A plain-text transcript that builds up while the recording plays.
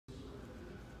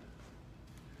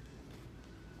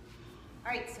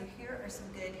All right, so here are some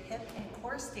good hip and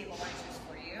core stabilizers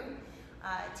for you.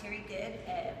 Terry Good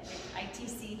with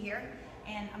ITC here,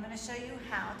 and I'm going to show you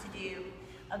how to do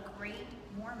a great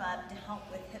warm-up to help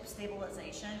with hip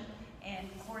stabilization and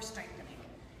core strengthening.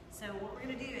 So what we're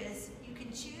going to do is you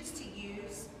can choose to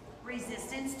use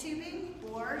resistance tubing,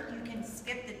 or you can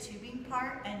skip the tubing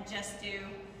part and just do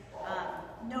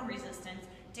no resistance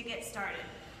to get started.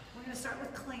 We're going to start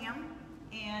with clam,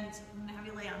 and I'm going to have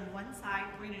you lay on one side.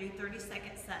 We're going to do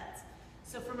 30-second sets.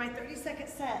 So for my 30-second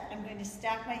set, I'm going to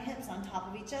stack my hips on top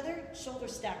of each other,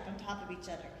 shoulders stacked on top of each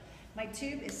other. My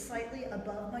tube is slightly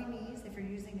above my knees if you're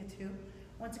using a tube.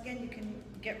 Once again, you can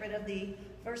get rid of the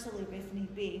VersaLoop if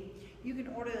need be. You can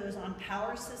order those on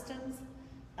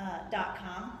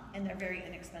powersystems.com, and they're very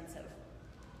inexpensive.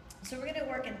 So we're going to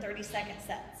work in 30-second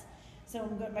sets. So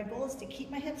my goal is to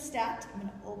keep my hips stacked. I'm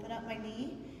going to open up my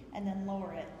knee and then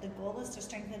lower it. The goal is to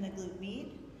strengthen the glute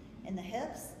med and the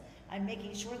hips. I'm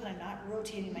making sure that I'm not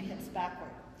rotating my hips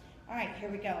backward. All right, here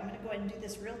we go. I'm going to go ahead and do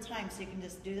this real time so you can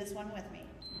just do this one with me.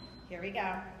 Here we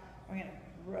go. We're going to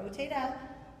rotate up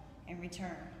and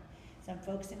return. So I'm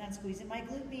focusing on squeezing my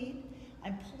glute med.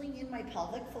 I'm pulling in my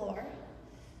pelvic floor.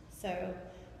 So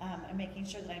I'm making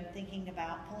sure that I'm thinking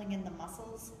about pulling in the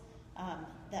muscles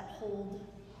that hold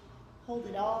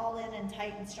it all in and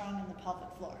tight and strong in the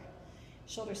pelvic floor.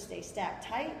 Shoulders stay stacked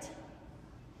tight.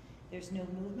 There's no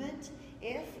movement.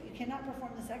 If you cannot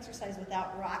perform this exercise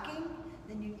without rocking,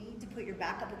 then you need to put your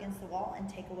back up against the wall and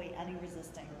take away any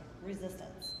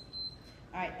resistance.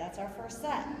 All right, that's our first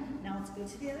set. Now let's go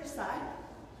to the other side,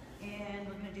 and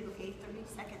we're going to do a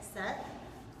 30-second set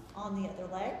on the other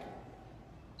leg.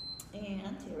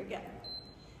 And here we go.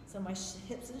 So my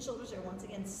hips and shoulders are once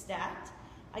again stacked.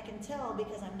 I can tell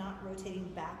because I'm not rotating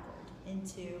backward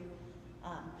into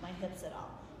my hips at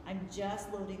all. I'm just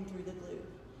loading through the glute.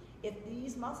 If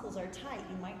these muscles are tight,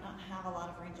 you might not have a lot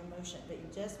of range of motion, but you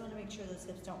just want to make sure those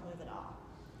hips don't move at all.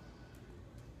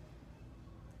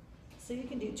 So you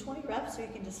can do 20 reps, or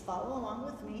you can just follow along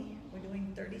with me. We're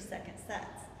doing 30-second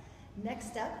sets. Next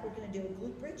step, we're going to do a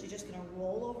glute bridge. You're just going to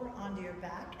roll over onto your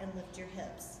back and lift your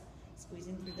hips,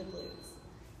 squeezing through the glutes.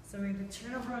 So we're going to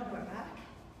turn over onto our back,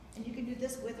 and you can do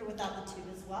this with or without the tube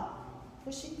as well.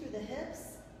 Pushing through the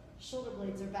hips, shoulder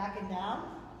blades are backing down.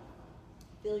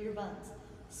 Feel your buns.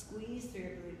 Squeeze through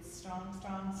your glutes, strong,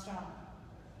 strong, strong.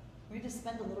 We're going to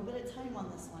spend a little bit of time on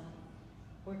this one.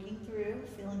 Working through,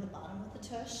 feeling the bottom with the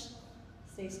tush.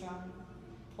 Stay strong.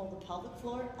 Pull the pelvic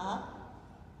floor up.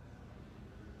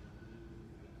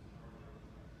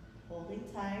 Holding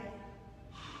tight.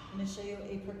 I'm going to show you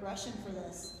a progression for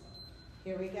this.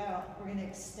 Here we go. We're going to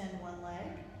extend one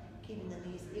leg, keeping the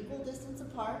knees equal distance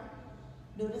apart.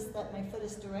 Notice that my foot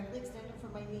is directly extended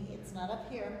from my knee. It's not up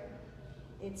here.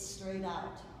 It's straight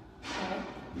out. Okay?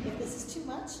 If this is too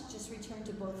much, just return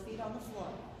to both feet on the floor.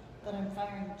 But I'm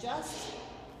firing just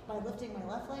by lifting my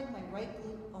left leg, my right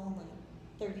glute only.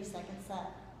 30-second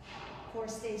set. Core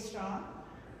stays strong.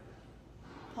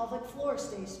 Pelvic floor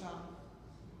stays strong.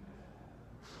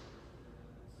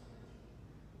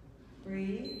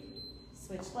 Breathe.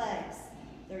 Switch legs.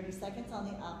 30 seconds on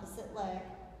the opposite leg.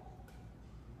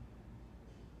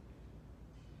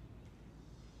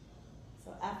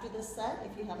 So after this set,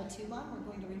 if you have a tube on, we're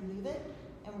going to remove it,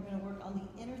 and we're going to work on the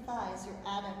inner thighs, your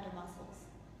adductor muscles.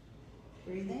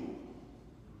 Breathing.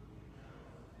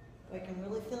 I can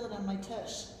really feel it on my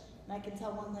tush, and I can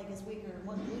tell one leg is weaker,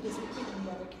 one glute is weaker than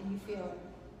the other. Can you feel it?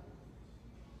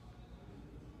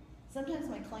 Sometimes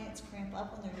my clients cramp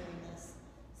up when they're doing this.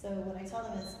 So what I tell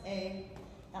them is, A,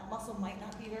 that muscle might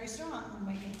not be very strong. You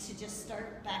might need to just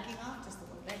start backing off just a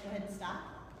little bit. Go ahead and stop.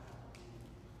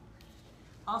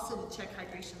 Also to check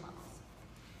hydration levels.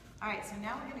 All right, so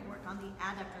now we're going to work on the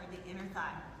adductor, the inner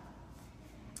thigh.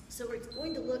 So it's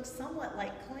going to look somewhat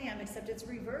like clam, except it's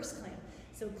reverse clam.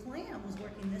 So clam was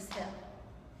working this hip.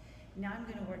 Now I'm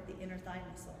going to work the inner thigh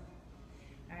muscle.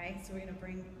 All right, so we're going to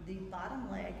bring the bottom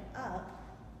leg up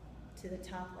to the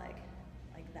top leg,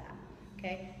 like that.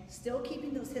 Okay, still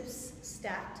keeping those hips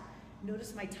stacked.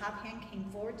 Notice my top hand came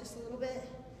forward just a little bit.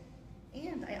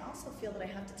 And I also feel that I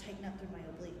have to tighten up through my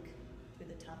oblique, through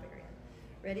the top area.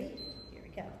 Ready? Here we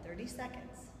go, 30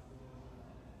 seconds.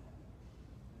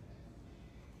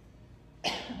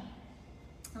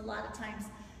 A lot of times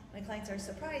my clients are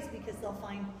surprised because they'll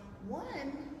find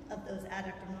one of those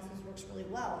adductor muscles works really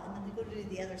well, and then they go to do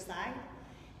the other side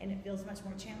and it feels much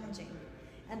more challenging.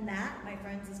 And that, my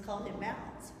friends, is called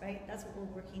imbalance, right? That's what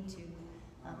we're working to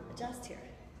adjust here.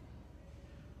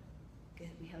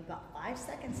 Good, we have about 5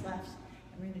 seconds left,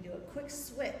 and we're going to do a quick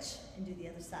switch and do the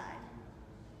other side.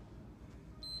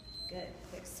 Good,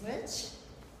 quick switch.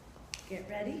 Get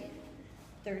ready.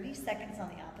 30 seconds on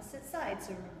the opposite side. So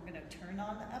remember, we're gonna turn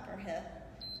on the upper hip,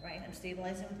 right? I'm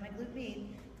stabilizing with my glute med.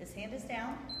 This hand is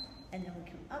down, and then we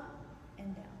come up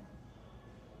and down,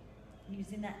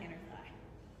 using that inner thigh.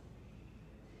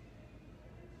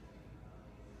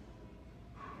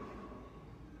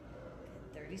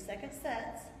 30-second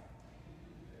sets.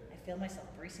 I feel myself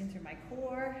bracing through my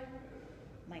core.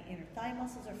 My inner thigh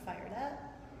muscles are fired up.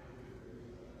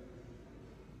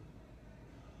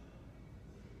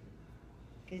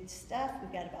 Good stuff.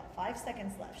 We've got about 5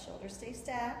 seconds left. Shoulders stay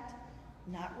stacked,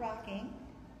 not rocking.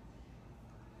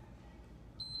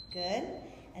 Good.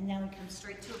 And now we come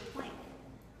straight to a plank.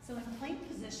 So in plank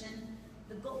position,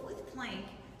 the goal with plank,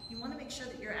 you want to make sure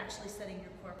that you're actually setting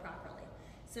your core properly.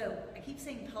 So I keep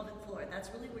saying pelvic floor. That's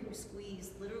really where you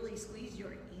squeeze, literally squeeze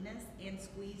your anus and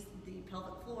squeeze the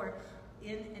pelvic floor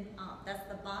in and up. That's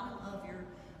the bottom of your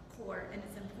core, and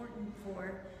it's important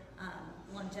for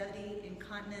longevity,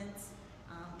 incontinence,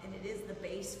 and it is the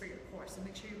base for your core. So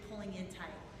make sure you're pulling in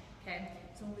tight, okay?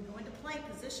 So when we go into plank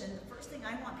position, the first thing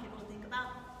I want people to think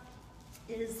about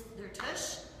is their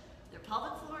tush, their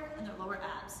pelvic floor, and their lower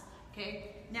abs,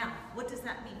 okay? Now, what does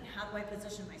that mean? How do I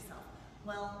position myself?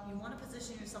 Well, you want to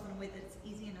position yourself in a way that it's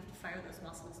easy enough to fire those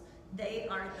muscles. They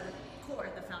are the core,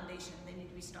 the foundation. They need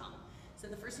to be strong. So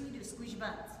the first thing you do is squeeze your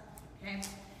buns, okay?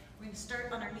 We're going to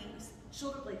start on our knees.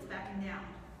 Shoulder blades back and down.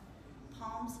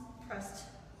 Palms pressed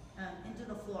into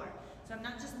the floor. So I'm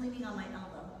not just leaning on my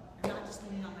elbow. I'm not just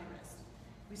leaning on my wrist.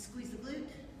 We squeeze the glute,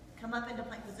 come up into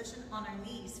plank position on our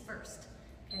knees first,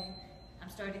 okay? I'm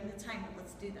starting the timer.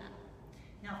 Let's do that.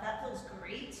 Now, if that feels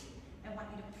great, I want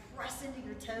you to press into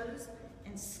your toes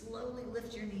and slowly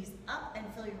lift your knees up and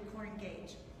feel your core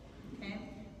engage, okay?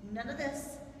 None of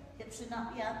this. Hips should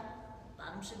not be up.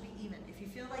 Bottom should be even. If you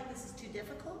feel like this is too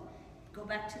difficult, go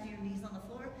back to your knees on the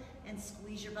floor and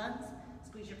squeeze your buns,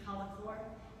 squeeze your pelvic floor,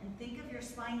 and think of your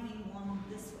spine being long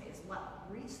this way as well.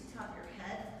 Reach the top of your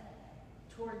head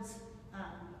towards,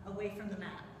 away from the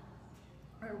mat,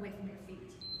 or away from your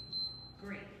feet.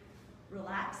 Great.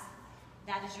 Relax.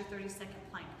 That is your 30-second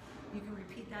plank. You can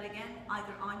repeat that again,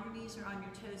 either on your knees or on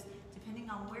your toes, depending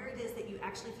on where it is that you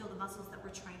actually feel the muscles that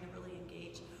we're trying to really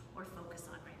engage or focus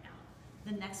on right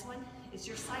now. The next one is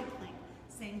your side plank.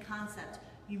 Same concept.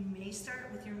 You may start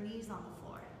with your knees on the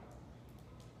floor.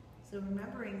 So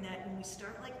remembering that when we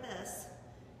start like this,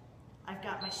 I've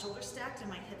got my shoulders stacked and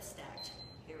my hips stacked.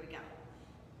 Here we go.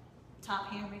 Top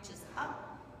hand reaches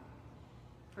up.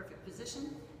 Perfect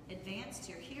position. Advanced,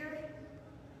 you're here.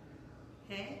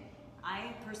 Okay?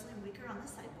 I personally am weaker on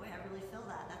this side. Boy, I really feel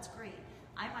that. That's great.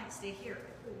 I might stay here.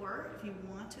 Or if you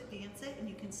want to advance it and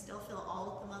you can still feel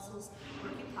all of the muscles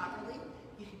working properly,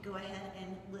 you could go ahead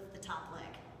and lift the top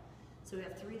leg. So we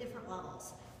have 3 different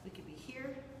levels. We could be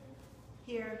here,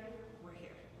 here, or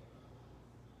here.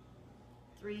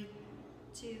 3,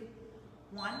 2,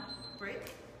 1,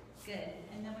 break. Good.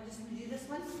 And then we're just going to do this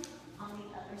one on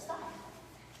the other side.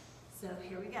 So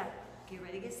here we go. Get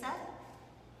ready, get set.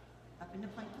 Up into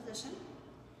plank position,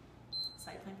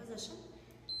 side plank position,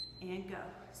 and go.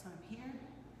 So I'm here,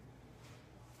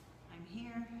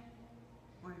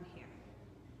 or I'm here.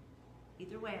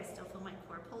 Either way, I still feel my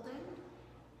core pulled in.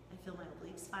 I feel my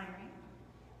obliques firing.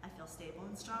 I feel stable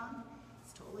and strong.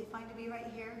 It's totally fine to be right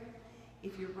here.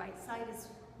 If your right side is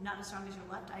not as strong as your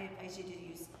left, I advise you to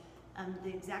use the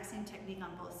exact same technique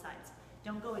on both sides.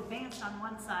 Don't go advanced on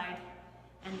one side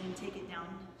and then take it down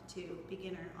to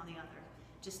beginner on the other.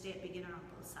 Just stay at beginner on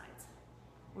both sides.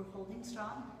 We're holding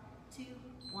strong. 2,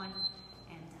 1,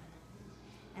 and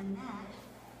done. And that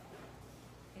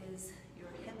is your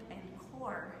hip and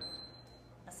core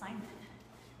assignment.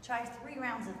 Try 3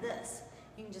 rounds of this.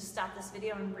 You can just stop this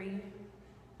video and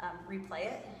replay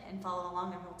it and follow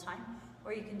along in real time,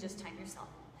 or you can just time yourself.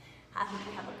 I hope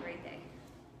you have a great day.